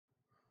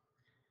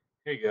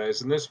Hey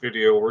guys, in this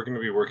video we're going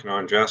to be working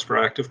on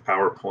Jasperactive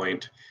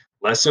PowerPoint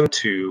Lesson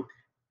 2,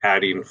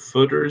 adding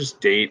footers,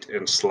 date,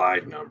 and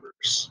slide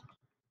numbers.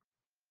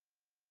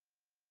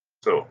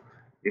 So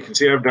you can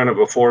see I've done it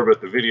before, but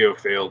the video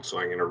failed, so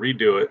I'm going to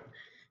redo it.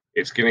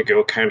 It's going to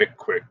go kind of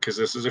quick because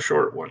this is a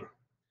short one.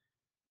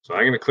 So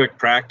I'm going to click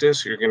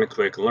Practice, you're going to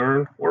click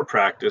Learn or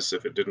Practice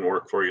if it didn't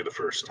work for you the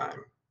first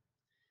time.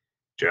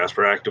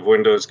 Jasperactive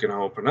window is going to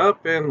open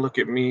up, and look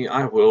at me,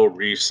 I will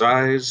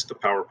resize the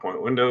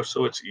PowerPoint window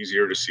so it's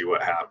easier to see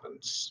what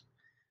happens.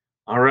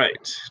 All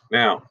right,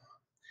 now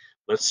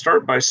let's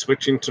start by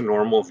switching to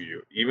normal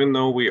view. Even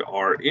though we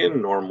are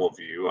in normal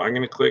view, I'm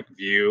going to click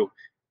View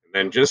and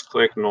then just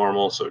click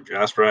Normal so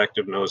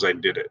Jasperactive knows I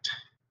did it.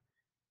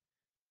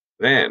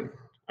 Then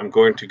I'm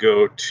going to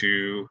go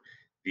to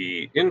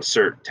the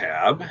Insert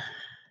tab.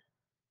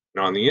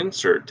 And on the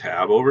Insert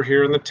tab over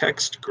here in the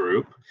text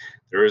group,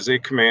 there is a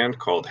command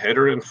called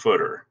Header and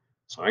Footer.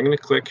 So I'm going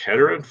to click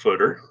Header and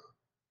Footer,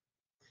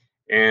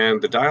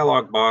 and the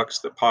dialog box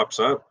that pops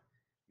up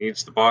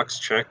needs the box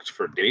checked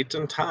for date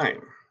and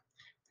time.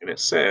 And it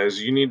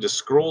says you need to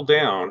scroll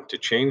down to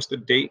change the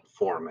date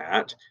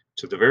format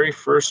to the very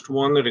first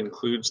one that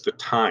includes the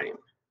time.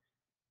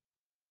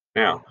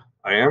 Now,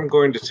 I am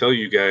going to tell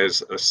you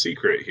guys a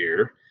secret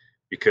here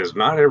because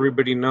not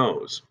everybody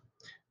knows.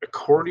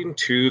 According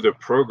to the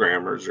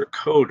programmers or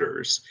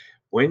coders,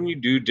 when you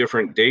do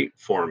different date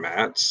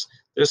formats,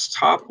 this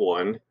top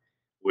one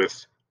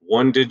with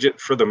 1 digit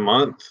for the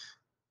month,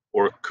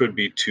 or it could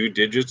be 2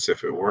 digits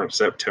if it weren't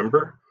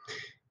September,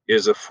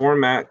 is a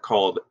format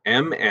called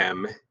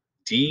MMDDYYYY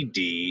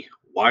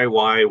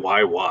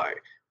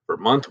for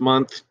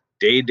month,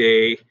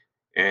 day,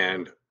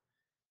 and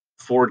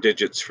 4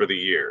 digits for the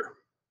year.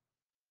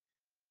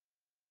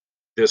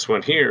 This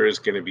one here is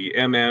going to be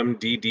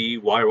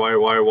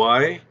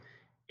MMDDYYYY,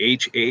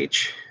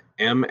 HH,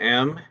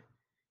 MM,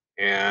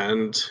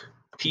 and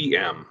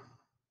PM,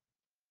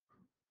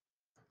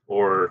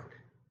 or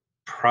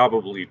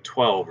probably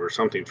 12 or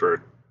something for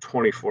a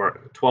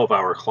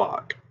 12-hour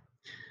clock.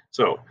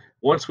 So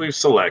once we've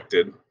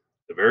selected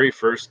the very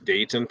first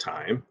date and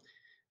time,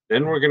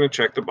 then we're going to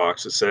check the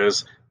box that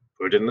says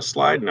put in the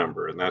slide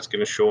number, and that's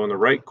going to show in the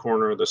right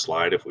corner of the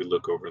slide if we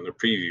look over in the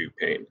preview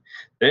pane.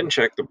 Then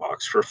check the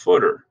box for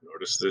footer.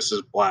 Notice this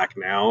is black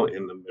now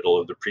in the middle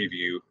of the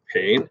preview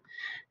pane,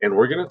 and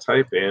we're going to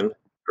type in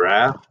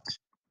draft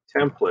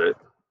template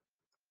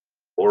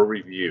or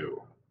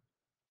review.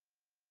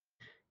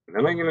 And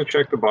then I'm going to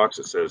check the box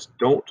that says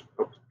don't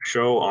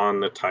show on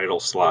the title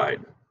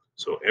slide.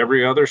 So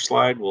every other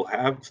slide will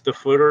have the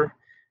footer,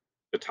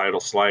 the title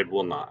slide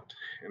will not.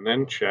 And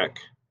then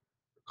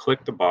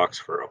click the box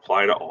for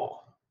apply to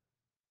all.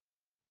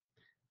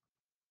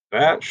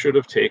 That should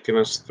have taken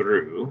us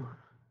through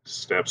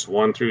steps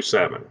 1 through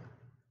 7.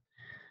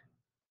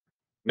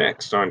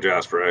 Next on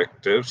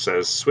Jasperactive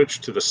says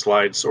switch to the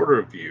slide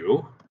sorter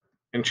view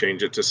and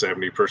change it to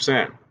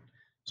 70%.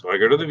 So I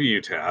go to the View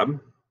tab,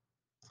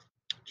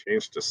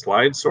 change to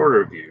Slide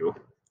Sorter View,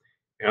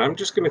 and I'm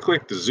just going to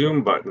click the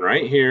Zoom button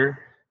right here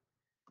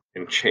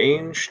and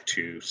change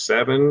to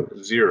 70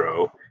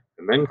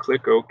 and then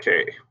click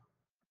OK.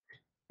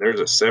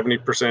 There's a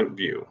 70%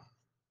 view.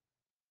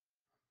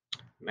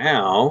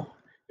 Now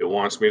it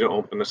wants me to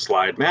open the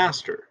Slide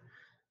Master.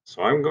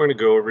 So I'm going to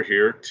go over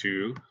here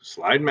to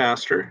Slide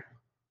Master,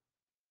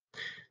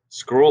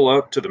 scroll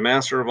up to the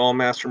Master of all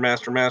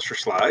master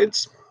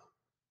slides,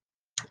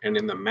 and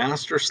in the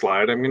Master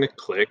slide I'm going to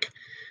click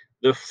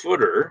the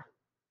footer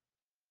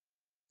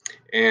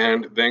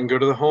and then go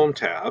to the Home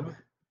tab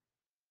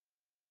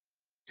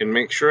and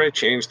make sure I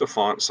change the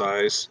font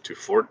size to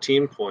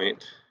 14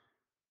 point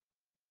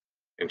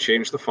and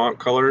change the font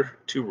color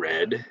to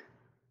red.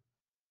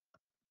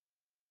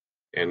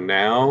 And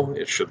now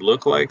it should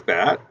look like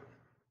that.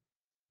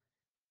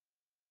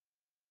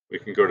 We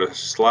can go to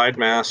Slide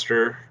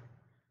Master,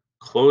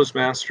 Close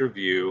Master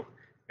View,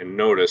 and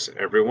notice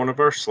every one of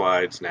our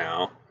slides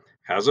now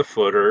has a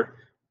footer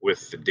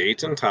with the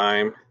date and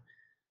time,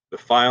 the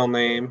file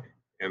name,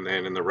 and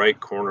then in the right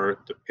corner,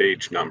 the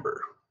page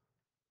number.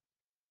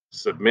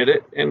 Submit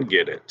it and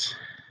get it.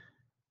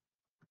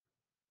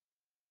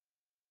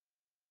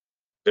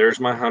 There's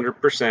my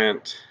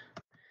 100%.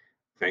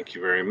 Thank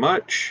you very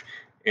much,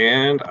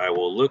 and I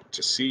will look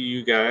to see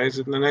you guys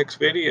in the next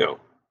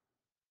video.